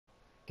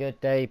Good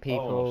day, Oh,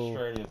 people.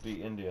 Australia beat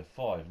India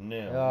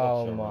 5-0.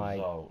 Oh What a my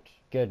result.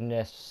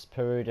 goodness,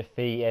 Peru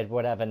defeated.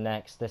 Whatever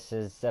next. This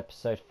is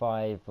episode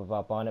 5 of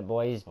our Barnet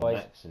Boys. Well,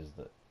 next is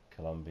the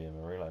Colombia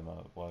Murillo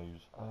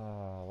woes.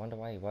 Oh, I wonder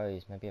why he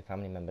woes. Maybe a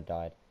family member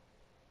died.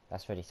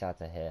 That's really sad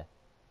to hear.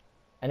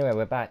 Anyway,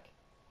 we're back.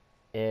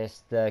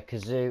 It's the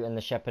Kazoo and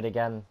the Shepherd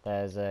again.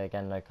 There's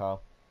again no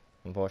Carl,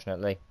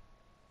 unfortunately.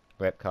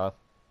 Rip Carl.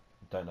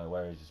 Don't know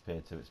where he's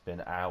disappeared to. It's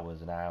been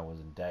hours and hours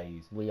and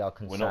days. We are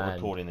concerned. We're not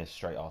recording this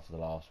straight after the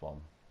last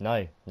one.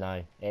 No.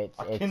 It's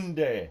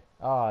Akinde.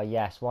 Oh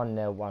yes,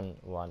 1-0,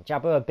 1-1.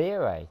 Jabba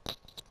Abire.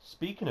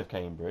 Speaking of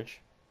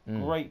Cambridge,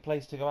 great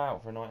place to go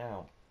out for a night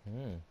out.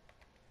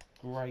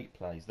 Great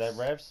place. Their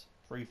revs,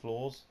 3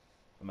 floors,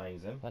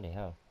 amazing. Bloody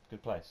hell.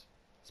 Good place.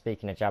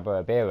 Speaking of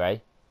Jabba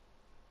Abire,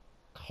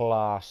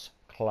 class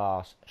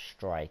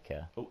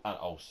striker. Oh, and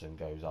Olsen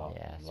goes up.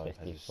 Yeah, it's Lopez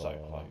 54. is so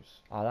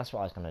close. Oh, that's what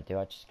I was going to do.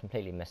 I just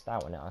completely missed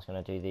out on it. I was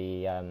going to do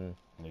the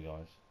New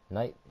guys.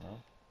 nope, No?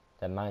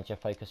 the manager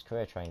focused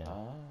career training.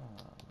 Ah.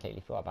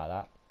 Completely forgot about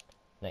that.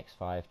 Next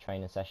 5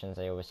 training sessions,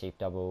 they all receive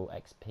double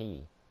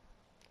XP.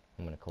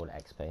 I'm going to call it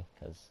XP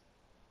because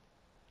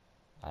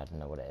I don't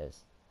know what it is.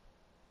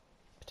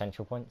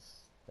 Potential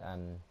points.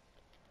 And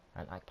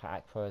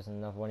Akpa Akpa is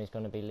another one who's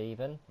going to be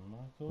leaving.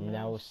 Michael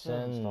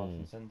Nelson.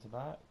 Starting centre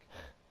back.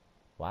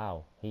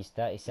 Wow, he's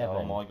 37.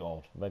 Oh my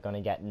god. We're going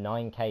to get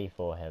 9k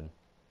for him.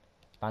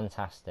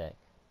 Fantastic.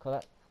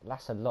 God,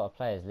 that's a lot of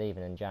players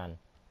leaving in Jan.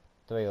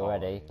 3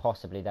 already, 5.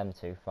 possibly them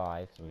 2,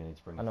 5. So we need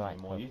to bring I know, a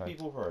few more youth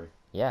people through.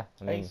 Yeah,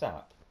 I mean,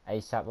 ASAP.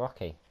 ASAP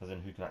Rocky. As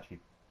in who can actually,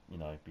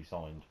 be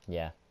signed.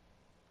 Yeah.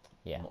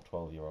 Not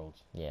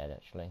 12-year-olds. Yeah,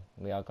 literally.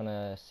 We are going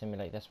to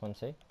simulate this one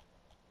too.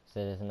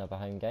 So there's another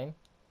home game.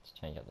 Let's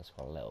change up the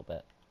squad a little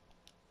bit.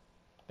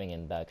 Bring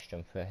in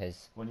Bergstrom for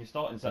his... When you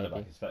start in centre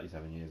back, he's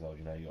 37 years old,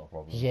 you know you got a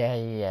problem.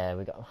 Yeah,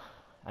 we got...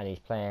 And he's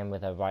playing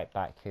with a right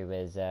back who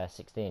is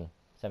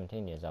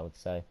 17 years old,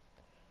 so...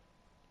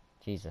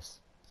 Jesus.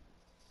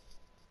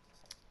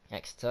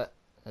 Exeter,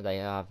 they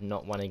have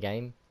not won a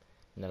game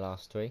in the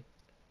last 3.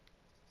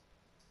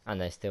 And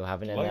they still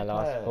haven't in their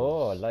last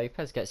 4.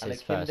 Lopez gets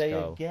his first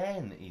goal.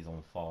 Again, he's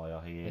on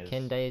fire, he is.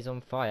 Akinde is on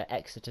fire.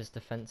 Exeter's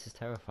defence is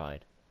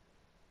terrified.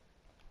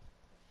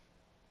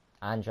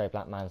 Andre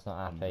Blackman's not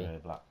happy. Andre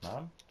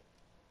Blackman.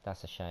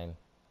 That's a shame.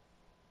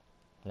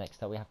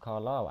 Next up we have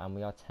Carlisle and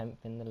we are 10th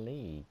in the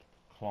league.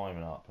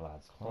 Climbing up,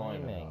 lads.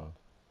 Climbing up.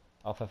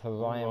 Offer for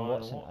Ryan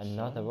Watson.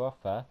 Another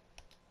offer.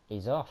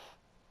 He's off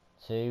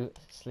to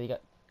Sligo.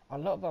 A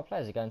lot of our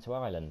players are going to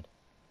Ireland.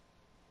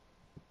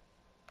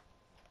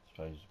 I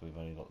suppose we've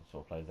only got the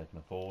sort of players they can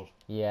afford.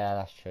 Yeah,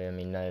 that's true. I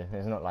mean, no,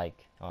 it's not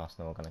like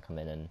Arsenal are going to come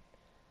in and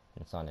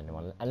sign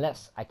anyone.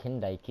 Unless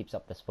Akinde keeps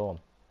up this form.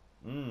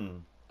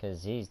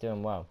 Because he's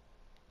doing well.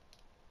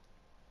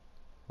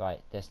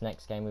 Right, this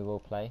next game we will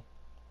play.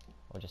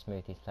 We'll just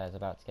move these players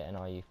about to get in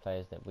our youth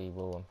players that we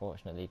will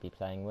unfortunately be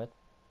playing with.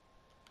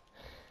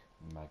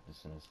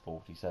 Magnuson is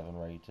 47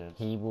 rated.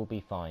 He will be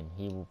fine.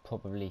 He will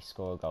probably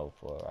score a goal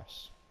for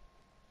us.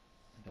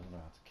 He doesn't know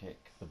how to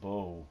kick the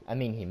ball. I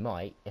mean, he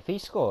might. If he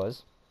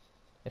scores,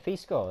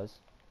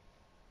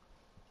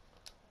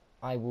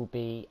 I will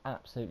be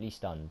absolutely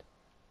stunned.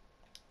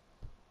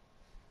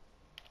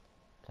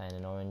 Playing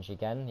in orange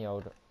again, the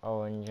old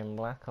orange and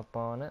black of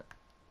Barnet.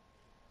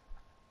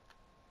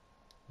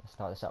 Let's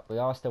start this up. We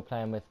are still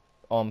playing with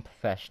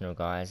professional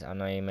guys. I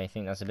know you may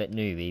think that's a bit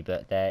newbie,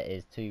 but there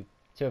is two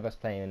of us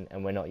playing,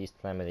 and we're not used to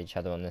playing with each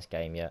other on this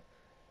game yet.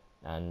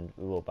 And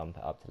we will bump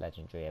it up to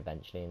legendary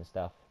eventually and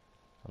stuff,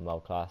 and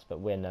world class. But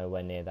we're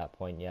nowhere near that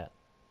point yet.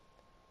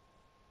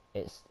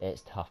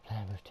 It's tough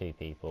playing with 2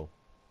 people,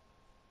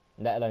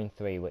 let alone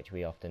 3, which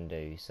we often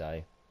do.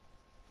 So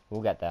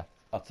we'll get there.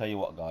 I'll tell you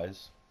what,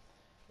 guys.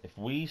 If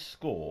we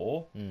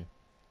score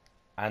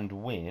and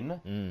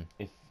win,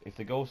 if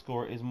the goal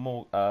scorer is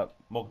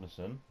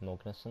Magnuson,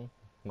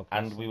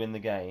 and we win the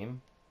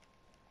game,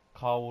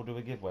 Carl will do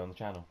a giveaway on the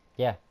channel.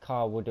 Yeah,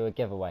 Carl will do a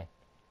giveaway.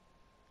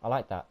 I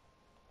like that.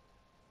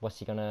 What's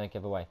he gonna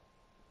give away?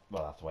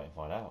 Well, I'll have to wait and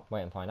find out.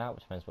 Wait and find out.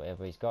 Depends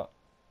whatever he's got.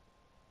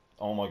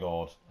 Oh my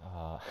god.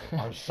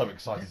 I'm so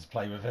excited to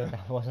play with him.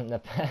 That wasn't the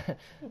best.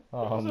 It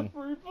was a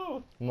through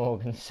ball.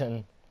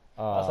 Morganson.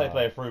 I say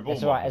play a through ball.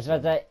 It's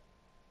right.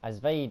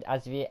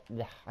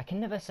 I can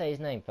never say his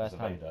name first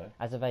time.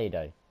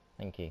 Azevedo.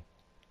 Thank you.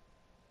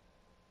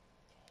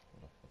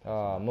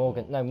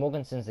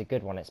 Morganson's a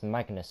good one. It's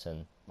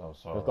Magnuson. Oh,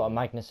 sorry. We've got a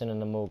Magnuson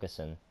and a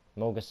Morganson.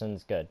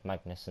 Morganson's good.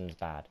 Magnuson's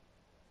bad.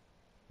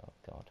 Oh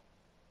god.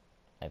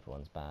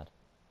 Everyone's bad.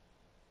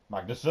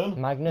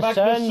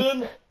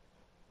 Magnuson.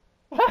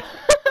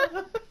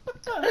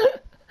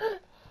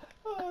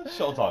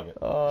 Shot on target.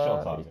 Shot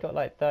on target. He's got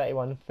like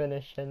 31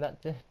 finish, and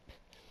that's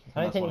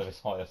one of his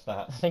higher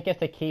stats. I think if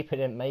the keeper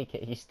didn't make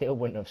it, he still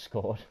wouldn't have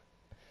scored.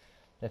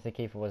 If the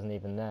keeper wasn't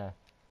even there,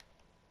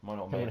 Might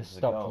not he would make have it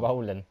stopped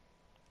rolling.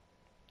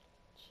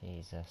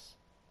 Jesus.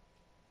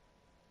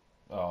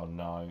 Oh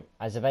no.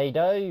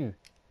 Azevedo.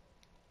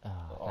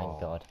 Oh, thank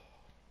God.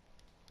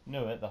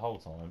 Knew it the whole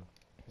time.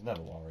 He's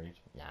never worried.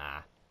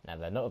 Nah.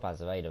 Never. Not with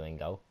Azevedo in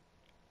goal.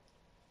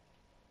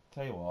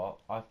 Tell you what,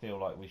 I feel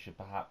like we should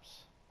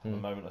perhaps have a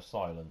moment of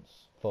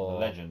silence for the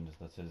legend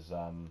that is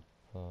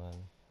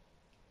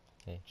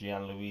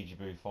Gianluigi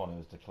Buffon,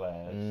 has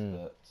declared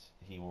that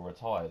he will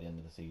retire at the end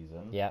of the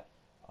season. Yep.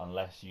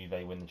 Unless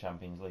Juve win the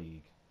Champions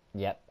League.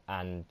 Yep.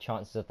 And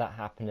chances of that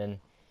happening.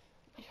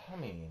 I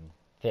mean,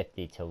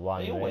 50 to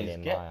 1. Really,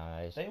 in my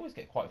eyes. They always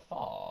get quite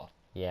far.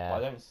 Yeah. But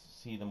I don't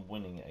see them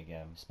winning it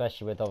again.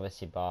 Especially with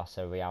obviously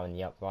Barca, Real, and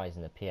the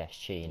uprising of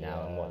PSG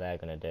now, and what they're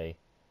going to do.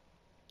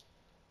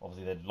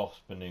 Obviously, they'd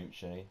lost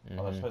Bonucci.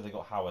 I suppose they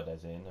got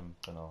Howardez in and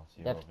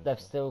Benatia. They've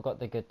still got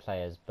the good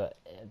players, but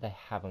they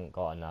haven't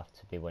got enough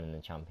to be winning the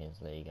Champions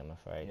League, I'm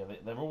afraid. Yeah,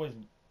 they're always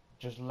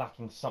just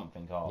lacking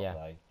something, aren't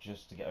they?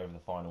 Just to get over the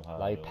final hurdle.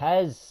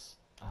 Lopez!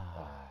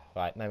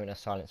 Right, moment of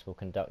silence we'll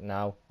conduct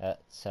now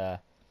at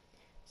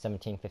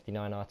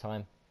 17:59 our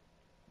time.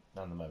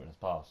 And the moment has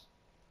passed.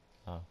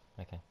 Oh,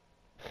 okay.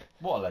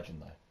 What a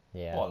legend, though.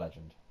 Yeah. What a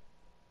legend.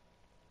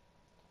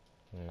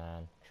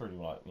 Man. Truly,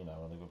 like, one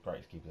of the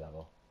greatest keepers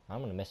ever. I'm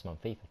going to miss him on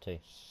FIFA too.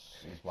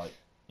 He's like,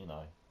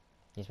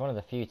 He's one of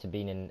the few to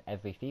be in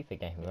every FIFA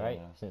game,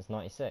 right? Since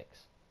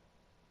 '96.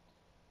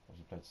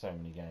 He played so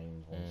many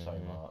games, won so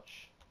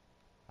much.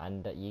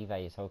 And at Juve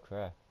his whole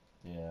career.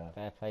 Yeah.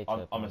 Fair play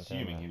to I'm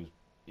assuming he was.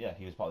 Yeah,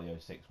 he was part of the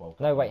 06 World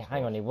Cup. No, wait,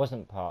 hang on. He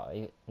wasn't part.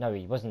 No,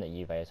 he wasn't at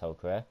Juve his whole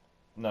career.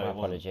 No,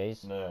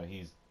 apologies. No,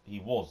 he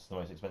was the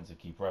most expensive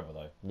keeper ever,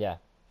 though. Yeah.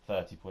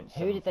 30.75.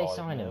 Who did they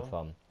sign him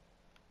from?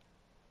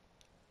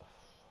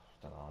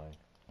 I don't know.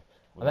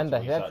 I remember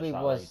whoever he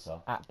was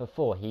at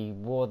before, he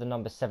wore the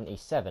number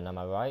 77, am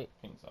I right?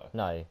 I think so.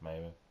 No.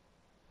 Maybe.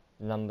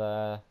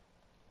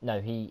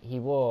 No, he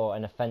wore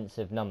an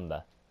offensive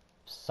number.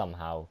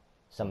 Somehow.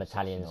 Some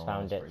Italians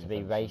found it to be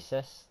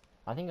racist.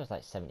 I think it was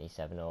like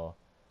 77 or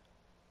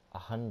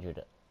 100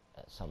 at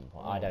some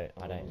point. I don't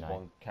know. He's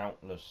won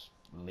countless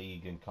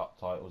league and cup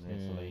titles in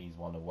Italy. He's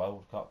won a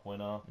World Cup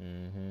winner.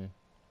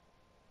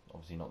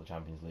 Obviously not the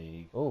Champions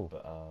League. Ooh.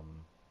 But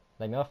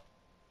lay me off.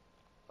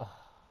 Oh,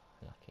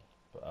 lucky.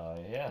 But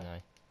yeah. No.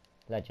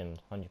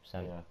 Legend, 100%.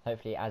 Yeah.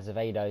 Hopefully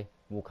Azevedo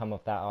will come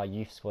off that, our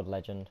youth squad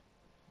legend.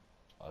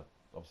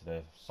 Obviously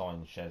they've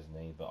signed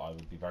Chesney, but I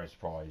would be very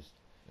surprised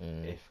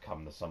if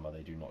come the summer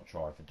they do not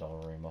try for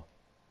Donnarumma.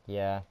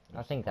 Yeah,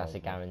 I think that's a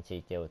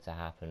guaranteed deal to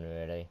happen,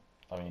 really.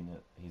 I mean,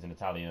 he's an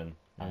Italian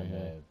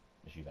and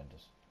it's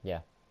Juventus. Yeah.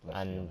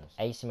 And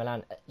AC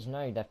Milan,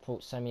 they've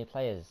brought so many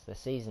players this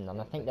season, and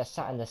I think they're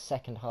sat in the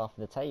second half of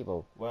the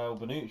table. Well,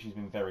 Bonucci's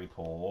been very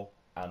poor,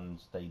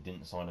 and they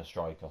didn't sign a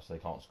striker, so they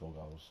can't score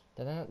goals.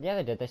 Yeah,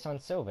 they did. They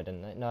signed Silva,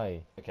 didn't they?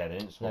 No. Okay, they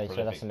didn't score. No,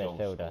 so that's a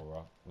midfielder.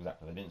 Scorer.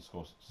 Exactly, they didn't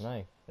score.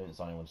 No. They didn't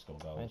sign anyone to score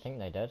goals. I don't think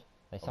they did.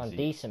 They signed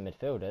decent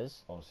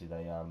midfielders. Obviously,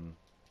 they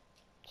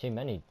too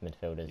many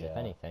midfielders, if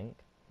anything.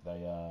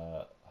 They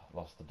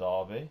lost the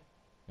derby.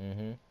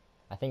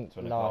 I think to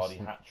an Icardi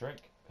hat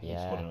trick. He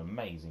scored an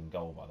amazing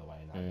goal, by the way,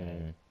 in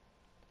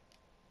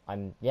that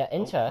game.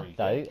 Inter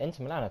though.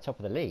 Inter Milan are top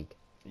of the league.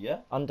 Yeah.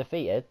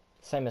 Undefeated,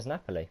 same as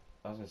Napoli.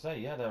 I was gonna say,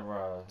 yeah, they're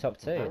top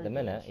two at the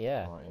minute.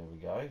 Yeah. Right, here we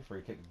go.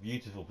 Free kick,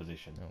 beautiful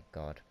position. Oh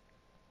God.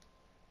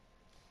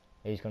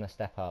 Who's gonna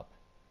step up?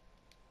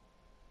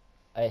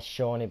 It's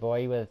Shawnee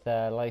boy with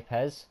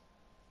Lopez.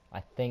 I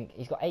think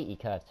he's got 80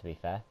 curve, to be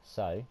fair.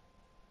 So.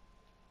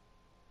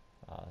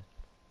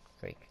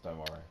 Freak. Don't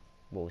worry.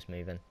 Wall's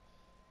moving.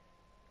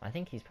 I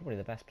think he's probably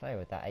the best player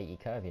with that 80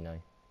 curve,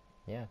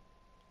 Yeah.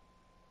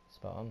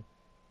 Spot on.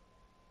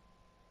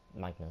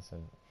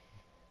 Magnussen.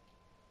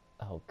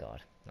 Oh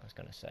God, I was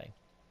going to say.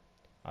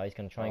 Oh, he's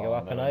going to try and go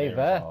up and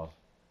over.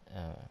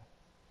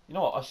 You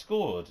know what? I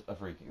scored a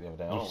free kick the other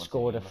day. You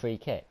scored a free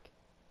kick?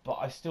 But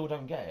I still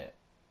don't get it.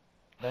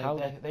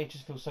 They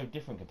just feel so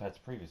different compared to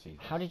previous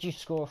seasons. How did you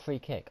score a free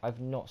kick? I've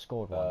not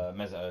scored one.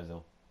 Mesut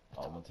Ozil,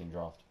 Ultimate Team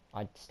Draft.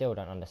 I still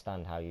don't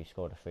understand how you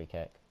scored a free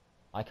kick.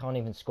 I can't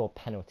even score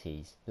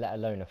penalties, let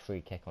alone a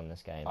free kick on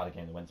this game. I had a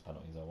game that went to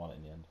penalties. I won it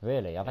in the end.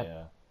 Really? I've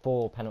had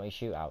 4 penalty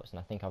shootouts, and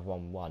I think I've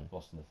won 1.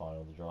 Lost in the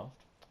final of the draft.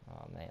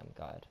 Oh mate, I'm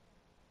gutted.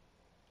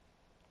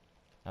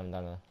 I haven't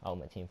done an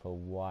Ultimate Team for a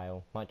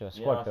while. Might do a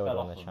squad builder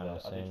on the channel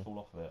soon. I did fall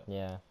off of it.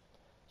 Yeah.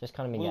 Just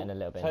kind of been getting a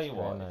little bit into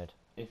career mode.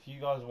 If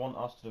you guys want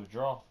us to do a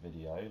draft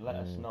video, let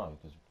us know,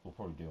 because we'll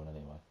probably do one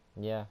anyway.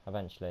 Yeah,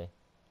 eventually.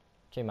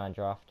 2-man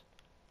draft.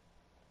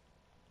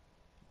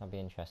 That'd be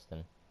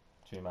interesting.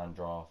 2-man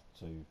draft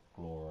to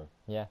glory.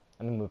 Yeah,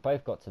 I mean we've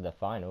both got to the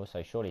final,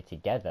 so surely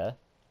together.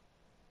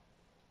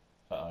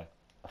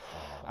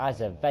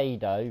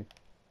 Azevedo.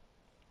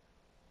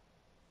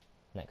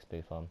 Next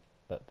Buffon,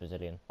 but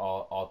Brazilian.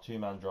 Our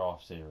 2-man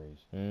draft series.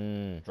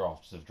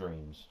 Drafts of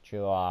dreams.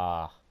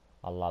 Chua.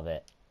 I love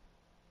it.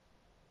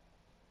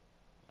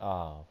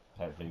 Oh.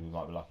 Hopefully we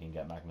might be lucky and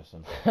get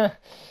Magnussen.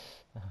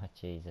 Oh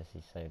Jesus,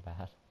 he's so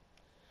bad.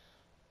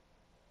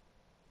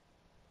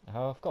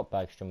 Oh, I forgot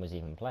Bergstrom was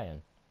even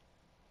playing.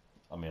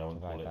 I mean, I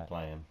wouldn't call it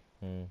playing.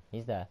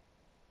 He's there.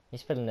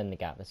 He's filling in the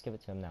gap. Let's give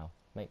it to him now.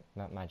 Make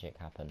that magic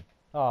happen.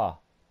 Oh,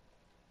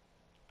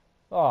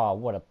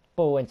 what a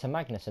ball into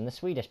Magnussen, the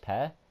Swedish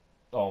pair.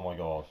 Oh my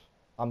God.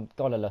 I'm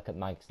gotta look at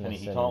Magnusson.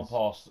 He can't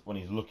pass when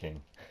he's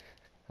looking.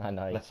 I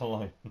know. Let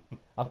alone.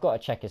 I've got to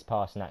check his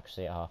passing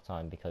accuracy at half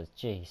time because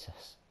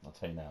Jesus. I'll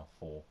tell you now,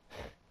 4.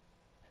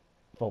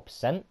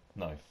 4%?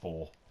 No,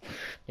 4.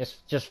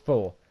 Just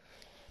 4.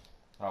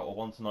 Out of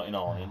 1 to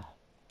 99.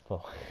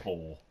 4.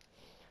 4.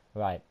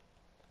 Right.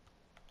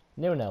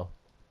 0-0.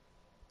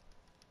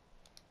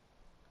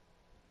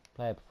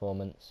 Player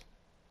performance.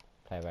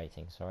 Player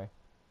rating, sorry.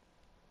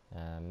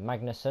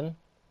 Magnusson.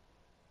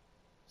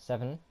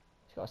 7.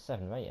 He's got a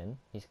 7 rating.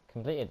 He's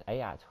completed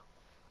 8 out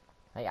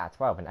of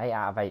 12 and 8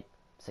 out of 8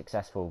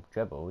 successful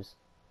dribbles.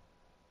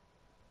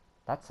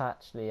 That's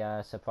actually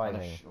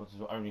surprising. What's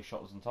his only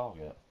shots on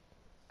target?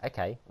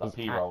 Okay. That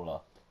P-roller.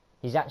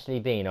 He's actually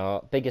been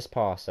our biggest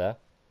passer,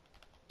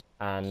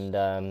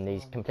 and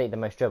he's completed the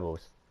most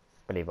dribbles,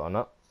 believe it or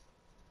not.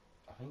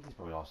 I think he's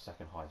probably our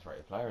second highest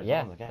rated player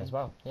well in the game. As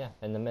well. Yeah,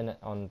 in the minute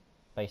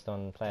based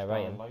on player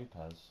rating.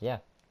 Lopez. Yeah.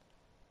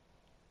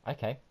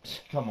 Okay.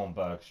 Come on,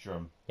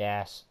 Bergstrom.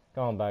 Yes.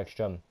 Go on,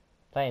 Bergstrom.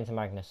 Play into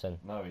Magnusson.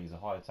 No, he's a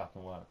high attack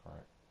and work rate.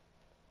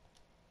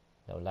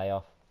 Little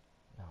layoff.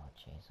 Oh,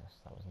 Jesus.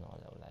 That was not a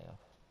little layoff.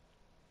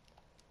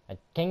 A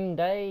King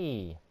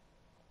Day.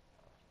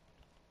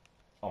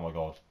 Oh, my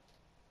God.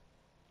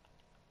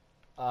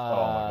 Oh,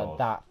 my God.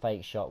 That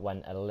fake shot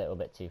went a little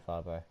bit too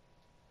far, bro.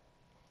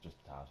 Just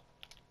a tad.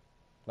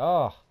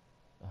 Oh.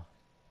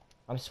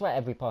 I swear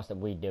every pass that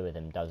we do with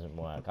him doesn't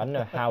work. I don't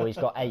know how he's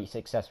got 8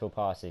 successful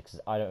passes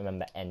because I don't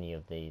remember any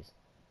of these.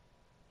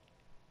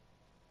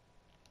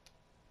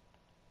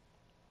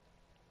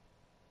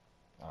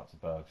 Out to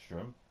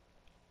Bergstrom.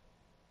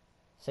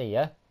 See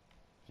ya.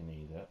 If you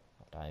need it.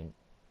 I don't.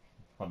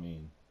 I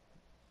mean...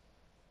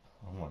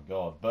 Oh my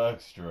God,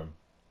 Bergstrom.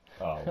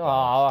 Oh,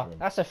 Bergstrom.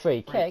 That's a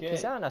free kick.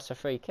 Is that? That's a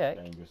free kick.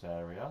 Dangerous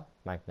area.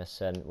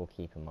 Magnusson, we'll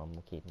keep him on.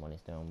 We'll keep him on.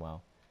 He's doing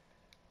well.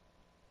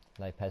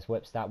 Lopez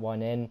whips that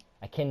one in.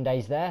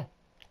 Akinde's there.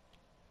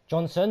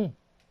 Johnson.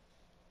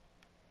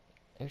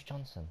 Who's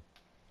Johnson?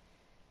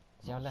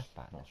 Is he our left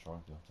back? Not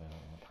striker, I'll tell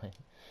you that.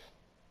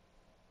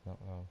 Not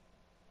wrong.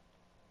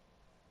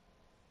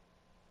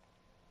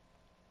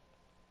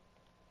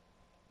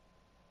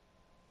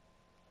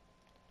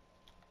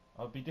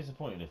 I'd be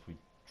disappointed if we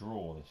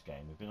draw this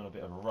game. We've been on a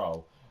bit of a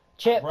roll.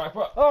 Chip! Right.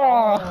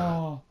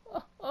 Oh!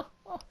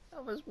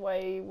 That was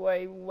way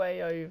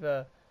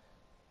over.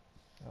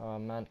 Oh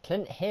man,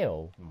 Clint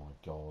Hill. Oh my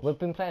God. We've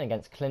been playing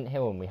against Clint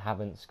Hill and we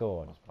haven't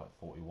scored. That's like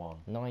 41.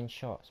 9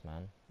 shots,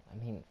 man.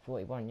 I mean,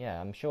 41. Yeah,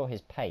 I'm sure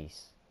his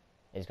pace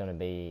is going to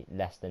be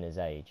less than his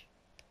age.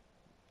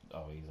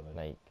 Oh, easily.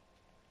 Like,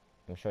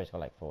 I'm sure he's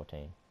got like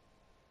 14.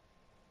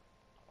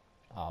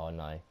 Oh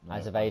no,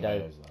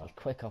 Azevedo is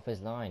quick off his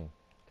line.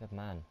 Good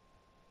man.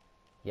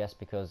 Yes,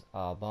 because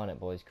our Barnet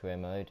boys career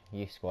mode,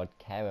 youth squad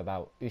care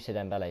about Usain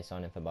Dembele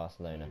signing for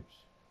Barcelona. Oops.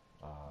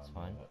 It's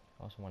fine.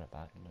 I also want it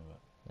back. Knew it.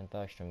 Then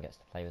Bergstrom gets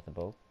to play with the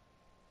ball.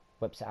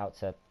 Whips it out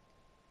to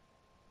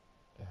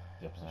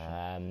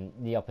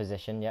the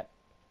opposition, yep.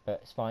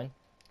 But it's fine,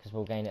 because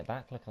we'll gain it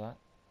back. Look at that.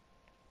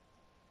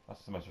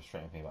 That's the most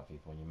frustrating thing about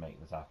FIFA, when you make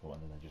the tackle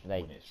and then they just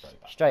win it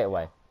straight back. Straight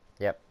away.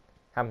 Yep.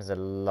 Happens a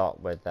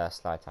lot with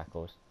slide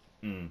tackles.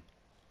 Mm.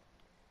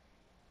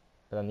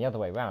 But then the other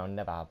way round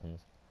never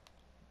happens.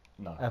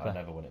 No, I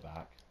never win it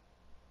back.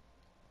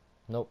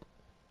 Nope.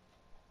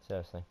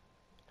 Seriously.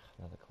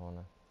 Another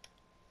corner.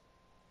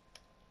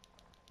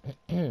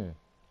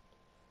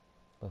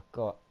 We've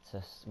got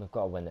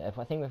to win it.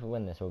 I think if we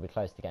win this, we'll be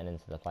close to getting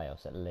into the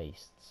playoffs at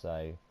least.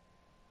 So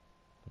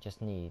we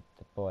just need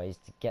the boys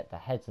to get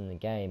their heads in the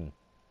game.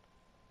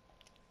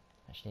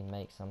 Actually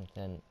make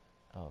something.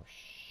 Oh,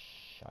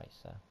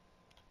 scheisse.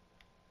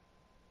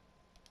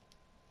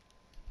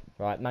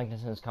 Right,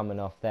 Magnusson's coming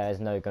off. There's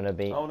no gonna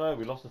be. Oh no,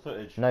 we lost the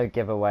footage. No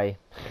giveaway.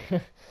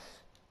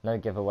 No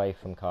giveaway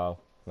from Carl.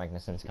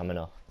 Magnusson's coming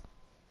off.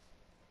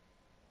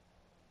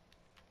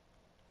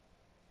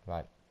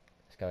 Right,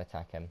 let's go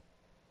attack him.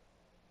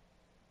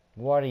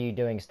 What are you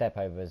doing step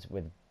overs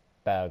with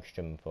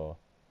Bergstrom for?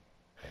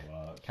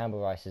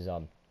 Campbell Rice is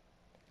on.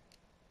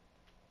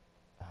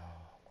 Oh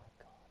my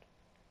God.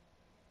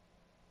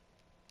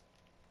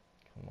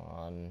 Come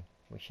on.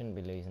 We shouldn't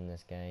be losing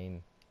this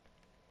game.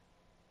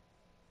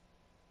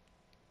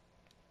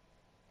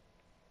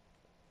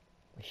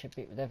 We should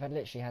be. They've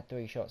literally had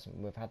 3 shots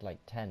and we've had like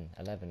 10,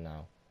 11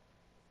 now.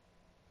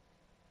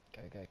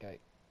 Go, go, go.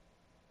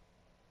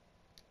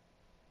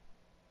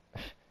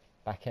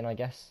 Back in, I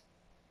guess.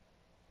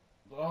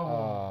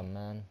 Oh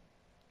man.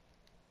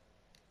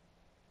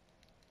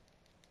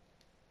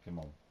 Come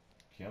on.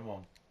 Come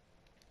on.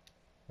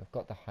 We've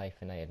got the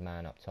hyphenated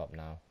man up top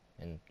now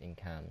in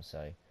Cam,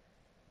 so.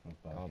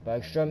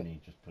 Bergstrom.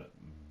 Just put.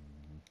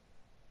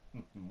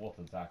 What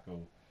a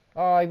tackle.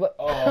 Oh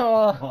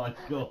my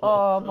God.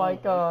 Oh my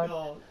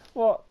God.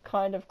 What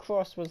kind of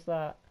cross was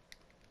that?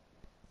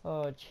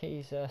 Oh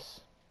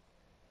Jesus.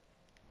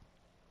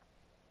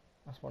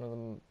 That's one of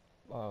them.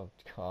 Oh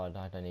God,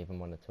 I don't even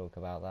want to talk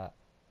about that.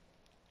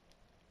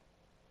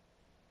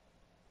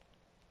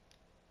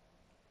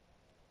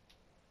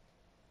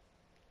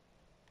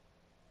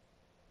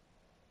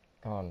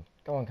 Go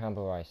on,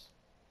 Campbell Rice.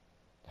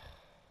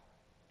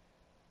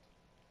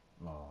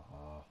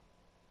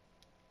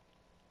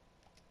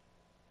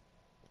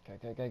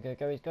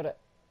 Go, he's got it.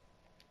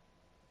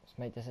 Let's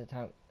make this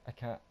attempt. I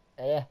can't.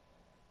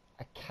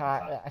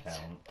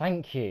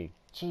 Thank you.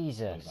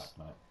 Jesus.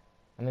 Back,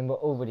 I mean, we're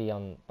already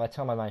on. By the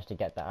time I managed to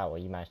get that out, or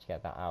you managed to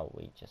get that out,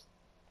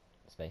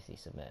 it's basically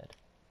submitted.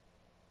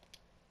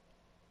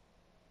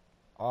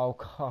 Oh,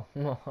 come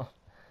on.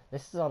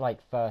 This is our, like,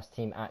 first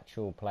team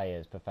actual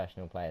players,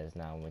 professional players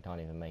now, and we can't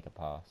even make a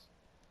pass.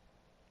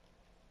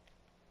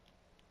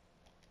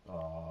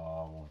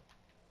 Oh.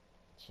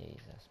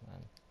 Jesus,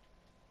 man.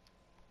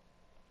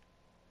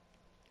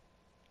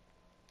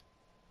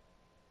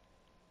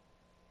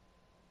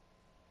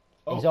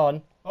 Oh. He's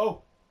on.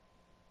 Oh.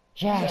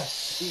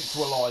 Yes.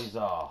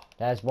 Equaliser.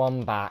 There's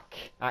one back.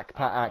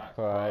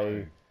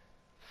 Akpro.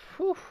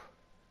 Whew.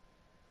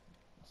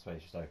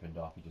 Space just opened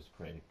up. He just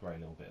created a great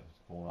little bit of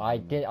a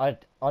corner. I'm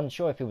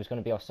unsure if he was going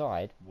to be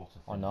offside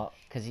or not,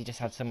 finish. because he just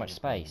had so much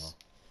space.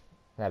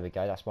 There we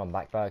go. That's one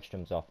back.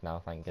 Bergstrom's off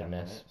now. Thank 10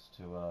 goodness. minutes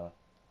to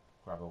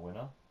grab a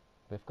winner.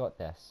 We've got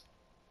this.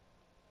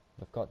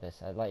 We've got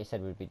this. Like you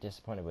said, we'd be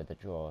disappointed with the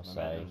draw.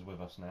 Momentum's with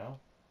us now.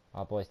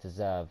 Our boys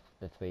deserve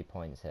the 3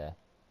 points here.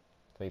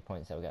 3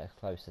 points that will get us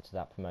closer to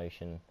that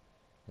promotion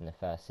in the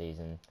first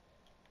season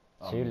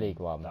to League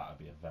One. That would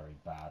be a very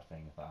bad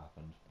thing if that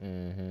happened.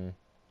 Mm-hmm.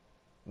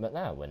 But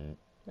no, it wouldn't.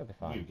 It'll be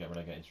fine. We would get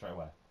relegated straight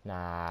away.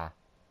 Nah.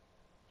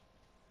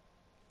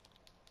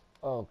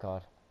 Oh,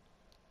 God.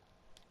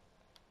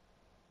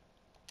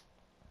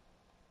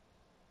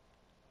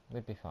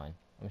 We'd be fine.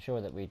 I'm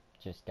sure that we'd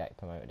just get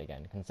promoted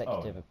again.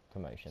 Consecutive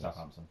promotions.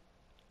 Southampton.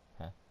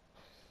 Huh?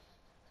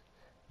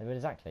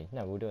 Exactly.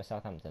 No, we'll do a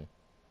Southampton.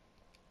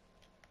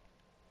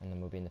 And then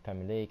we'll be in the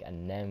Premier League,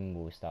 and then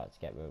we'll start to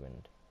get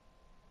ruined.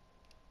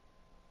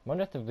 I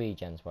wonder if the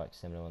regens work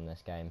similar on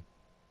this game.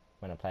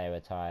 When a player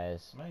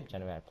retires,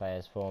 generate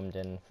players formed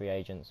in free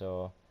agents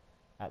or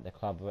at the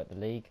club or at the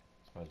league.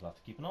 I suppose we'll have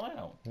to keep an eye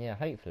out. Yeah,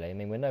 hopefully. I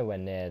mean, we're nowhere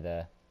near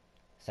the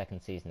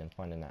second season and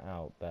finding that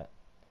out, but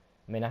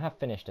I mean, I have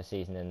finished a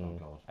season in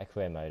a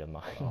career mode of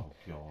mine. Oh,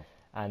 God.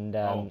 And,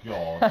 oh,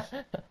 God.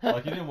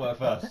 Like, it didn't work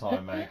first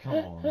time, mate. Come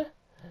on.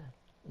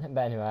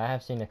 But anyway, I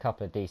have seen a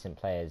couple of decent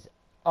players.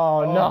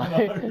 Oh, no.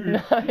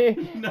 No.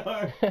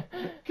 No.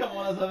 Come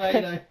on,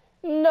 Azevedo.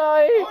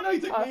 No. Oh, no, he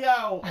took me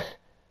out.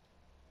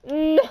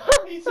 No.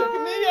 He took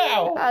me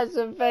out.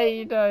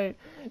 Azevedo.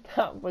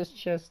 That was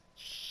just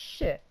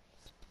shit.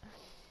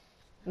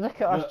 Look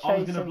at us chasing I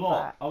was going to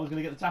block. back. I was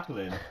going to get the tackle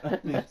in. And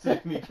he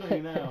took me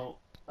clean out.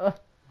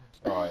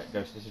 Alright,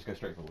 let's just go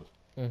straight forward.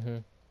 Mm-hmm.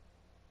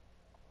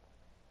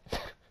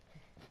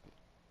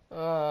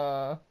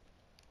 For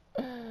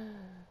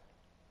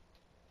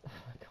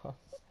God's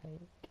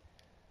sake.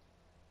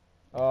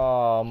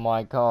 Oh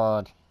my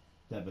God.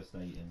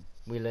 Devastating.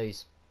 We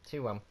lose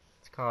 2-1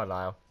 to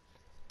Carlisle.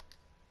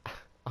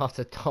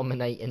 After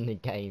dominating the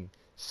game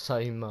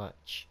so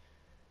much.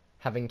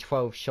 Having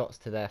 12 shots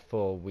to their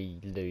 4, we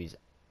lose.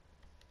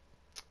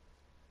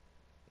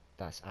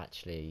 That's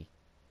actually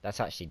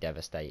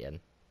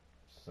devastating.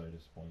 So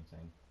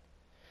disappointing.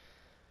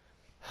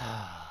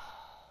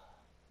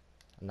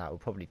 And that will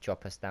probably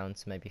drop us down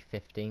to maybe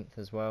 15th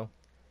as well.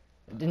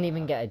 We didn't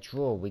even get a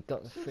draw. We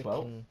got the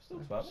freaking.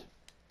 Still 12.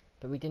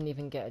 But we didn't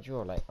even get a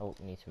draw. Like, oh,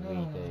 we need to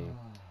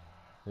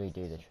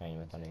redo the train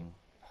with honey.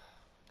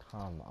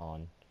 Come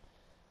on.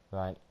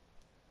 Right,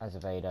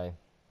 Azevedo.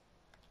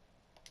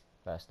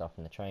 First off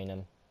in the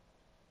training.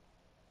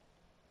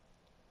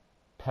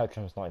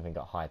 Bergstrom's not even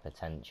got high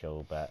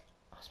potential, but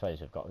I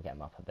suppose we've got to get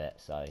him up a bit.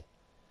 So.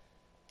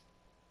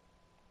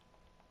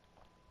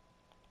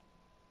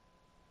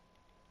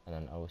 And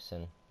then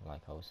Olsen,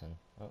 like Olsen.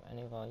 Oh,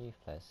 any of our youth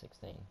players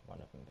 16? One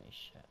of them be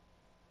shit.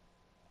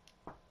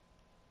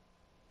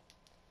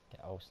 Get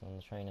Olsen on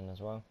the training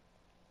as well.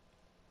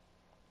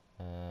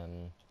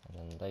 And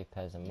then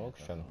Lopez and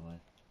Malmstrom.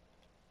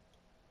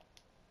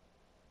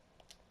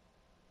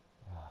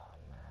 Oh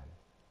man.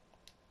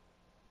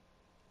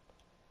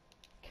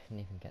 Couldn't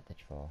even get the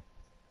draw.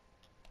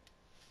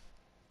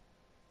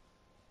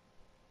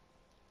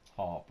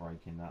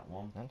 Heartbreaking, that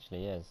one.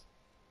 Actually is.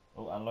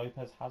 Oh, and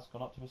Lopez has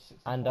gone up to a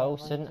 65. And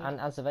Olsen and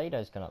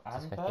Azevedo's gone up to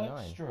and 59.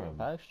 Bergstrom.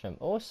 Bergstrom,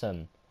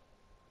 awesome.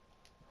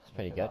 That's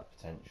pretty good. That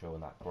potential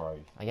and that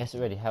growth. I guess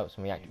it really helps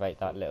when we activate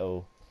that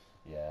little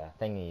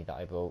thingy that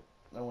I brought.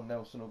 No one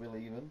Nelson will be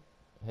leaving.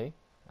 Who?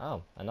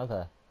 Oh,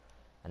 another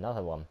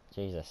one.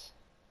 Jesus.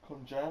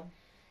 Come Jam.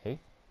 Who?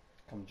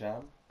 Come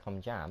Jam.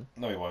 Come Jam?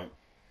 No, he won't.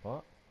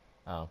 What?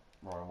 Oh.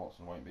 Ryan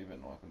Watson won't be, but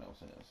Michael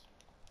Nelson is.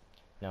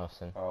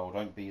 Nelson. Oh,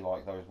 don't be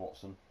like those,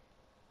 Watson.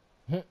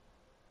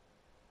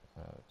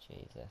 Oh,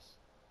 Jesus.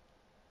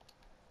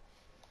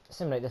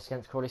 Simulate this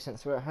against Crawley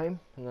since we're at home,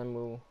 and then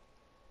we'll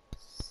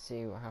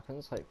see what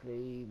happens.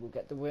 Hopefully we'll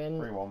get the win.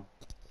 3-1.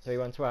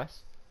 3-1 to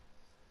us.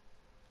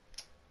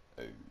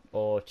 Oh.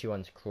 Or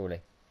 2-1 to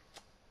Crawley.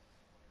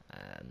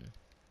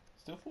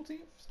 Still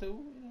 14th? Still,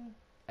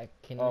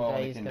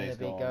 Akinde's going to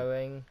be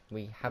going.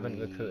 We haven't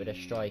recruited a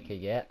striker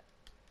yet.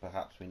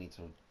 Perhaps we need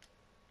to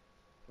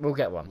We'll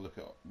get one. Look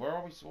at where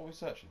are we? What are we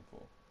searching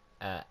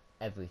for?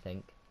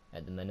 Everything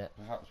at the minute.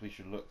 Perhaps we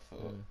should look for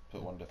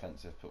put one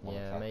defensive, put one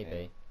attacking. Yeah,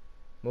 maybe.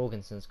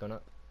 Morganson's gone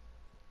up.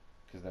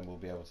 Because then we'll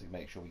be able to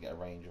make sure we get a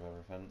range of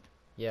everything.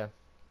 Yeah,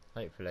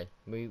 hopefully.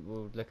 We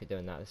will look at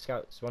doing that. The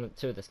scouts,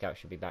 two of the scouts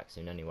should be back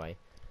soon anyway.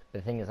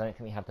 But the thing is, I don't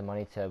think we have the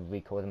money to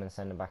recall them and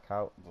send them back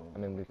out. I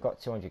mean, we've got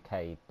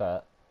 200k,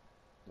 but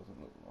doesn't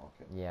look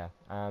like it. Yeah.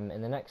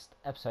 In the next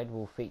episode,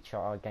 we'll feature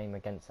our game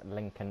against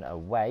Lincoln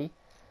away.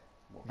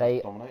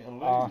 They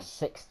are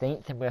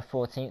 16th and we're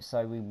 14th,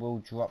 so we will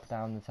drop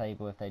down the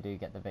table if they do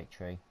get the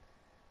victory.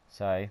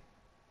 So,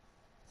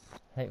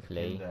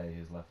 hopefully, Day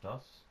has left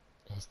us.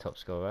 His top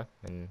scorer,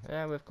 and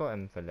we've got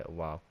him for a little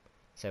while,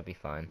 so he'll be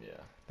fine.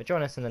 Yeah. But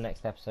join us in the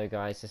next episode,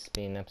 guys. This has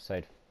been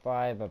episode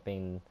 5. I've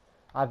been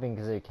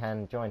Kazoo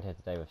Ken, joined here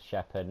today with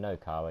Shepard. No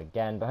Carl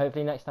again, but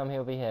hopefully next time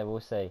he'll be here. We'll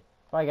see.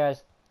 Bye,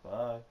 guys.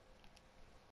 Bye.